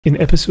In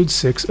Episode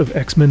 6 of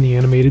X-Men the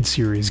Animated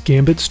Series,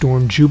 Gambit,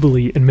 Storm,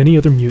 Jubilee, and many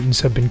other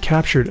mutants have been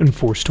captured and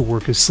forced to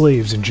work as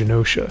slaves in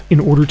Genosha, in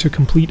order to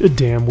complete a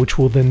dam which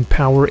will then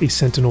power a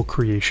Sentinel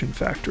creation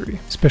factory.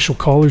 Special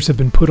collars have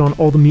been put on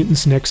all the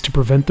mutants' necks to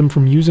prevent them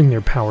from using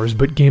their powers,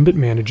 but Gambit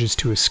manages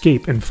to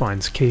escape and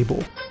finds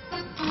Cable.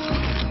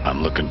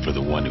 I'm looking for the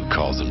one who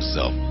calls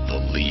himself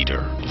the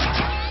leader.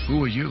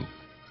 Who are you?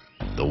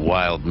 The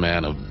wild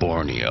man of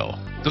Borneo.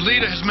 The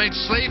leader has made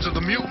slaves of the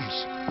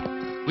mutants.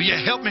 Will you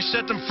help me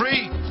set them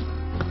free?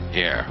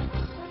 Here.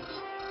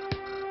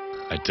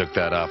 I took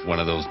that off one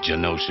of those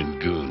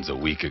Genoshan goons a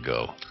week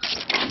ago.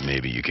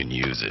 Maybe you can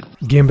use it.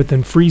 Gambit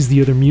then frees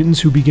the other mutants,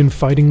 who begin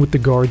fighting with the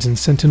guards and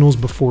Sentinels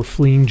before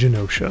fleeing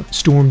Genosha.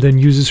 Storm then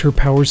uses her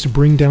powers to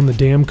bring down the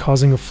dam,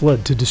 causing a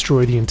flood to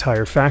destroy the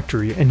entire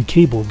factory, and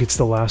Cable gets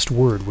the last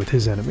word with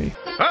his enemy.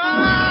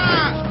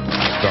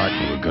 Ah!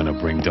 Thought you were gonna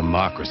bring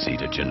democracy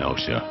to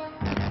Genosha.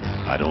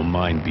 I don't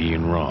mind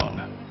being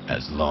wrong,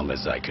 as long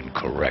as I can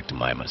correct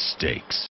my mistakes.